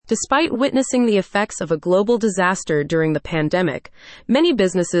Despite witnessing the effects of a global disaster during the pandemic, many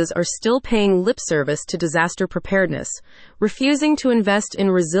businesses are still paying lip service to disaster preparedness, refusing to invest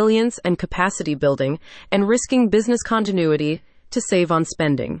in resilience and capacity building, and risking business continuity to save on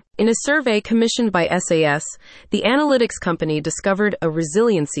spending. In a survey commissioned by SAS, the analytics company discovered a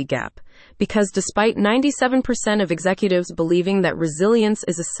resiliency gap, because despite 97% of executives believing that resilience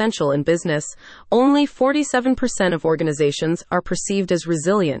is essential in business, only 47% of organizations are perceived as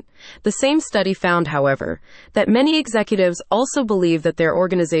resilient. The same study found, however, that many executives also believe that their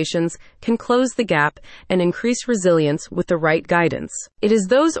organizations can close the gap and increase resilience with the right guidance. It is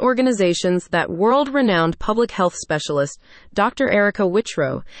those organizations that world-renowned public health specialist, Dr. Erika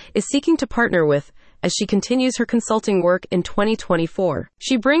Wichro, is seeking to partner with as she continues her consulting work in 2024.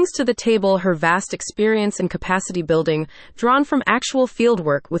 She brings to the table her vast experience in capacity building, drawn from actual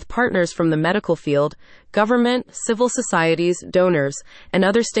fieldwork with partners from the medical field, government, civil societies, donors, and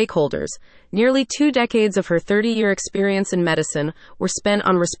other stakeholders. Nearly 2 decades of her 30-year experience in medicine were spent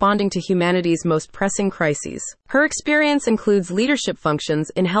on responding to humanity's most pressing crises. Her experience includes leadership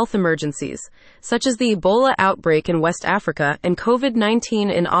functions in health emergencies, such as the Ebola outbreak in West Africa and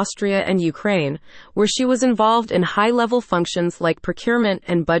COVID-19 in Austria and Ukraine, where she was involved in high-level functions like procurement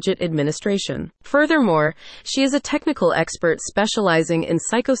and budget administration. Furthermore, she is a technical expert specializing in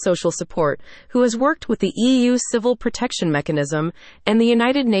psychosocial support who has worked with the EU Civil Protection Mechanism and the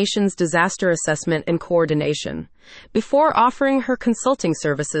United Nations Disaster Assessment and Coordination. Before offering her consulting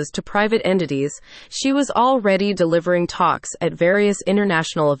services to private entities, she was already delivering talks at various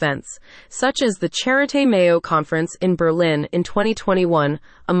international events, such as the Charité Mayo Conference in Berlin in 2021,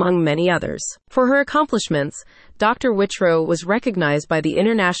 among many others. For her accomplishments, Dr. Wichro was recognized by the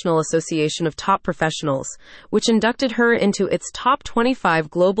International Association of Top Professionals, which inducted her into its Top 25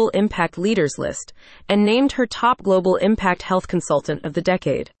 Global Impact Leaders list and named her Top Global Impact Health Consultant of the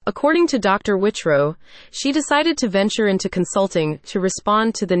Decade. According to Dr. Wichro, she decided to venture into consulting to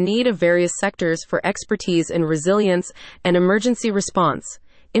respond to the need of various sectors for expertise in resilience and emergency response,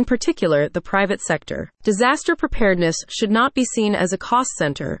 in particular the private sector. Disaster preparedness should not be seen as a cost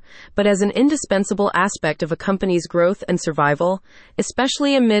center, but as an indispensable aspect of a company's growth and survival,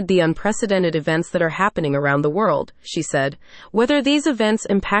 especially amid the unprecedented events that are happening around the world, she said. Whether these events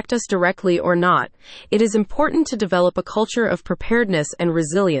impact us directly or not, it is important to develop a culture of preparedness and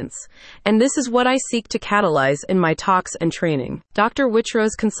resilience, and this is what I seek to catalyze in my talks and training. Dr.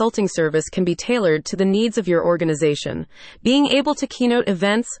 Wichro's consulting service can be tailored to the needs of your organization, being able to keynote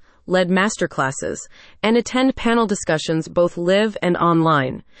events, lead masterclasses, and attend panel discussions both live and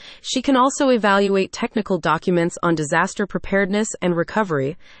online. She can also evaluate technical documents on disaster preparedness and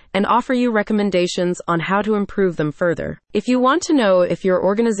recovery and offer you recommendations on how to improve them further. If you want to know if your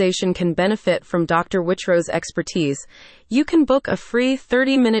organization can benefit from Dr. Wichro's expertise, you can book a free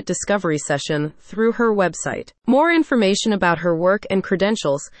 30-minute discovery session through her website. More information about her work and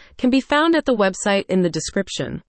credentials can be found at the website in the description.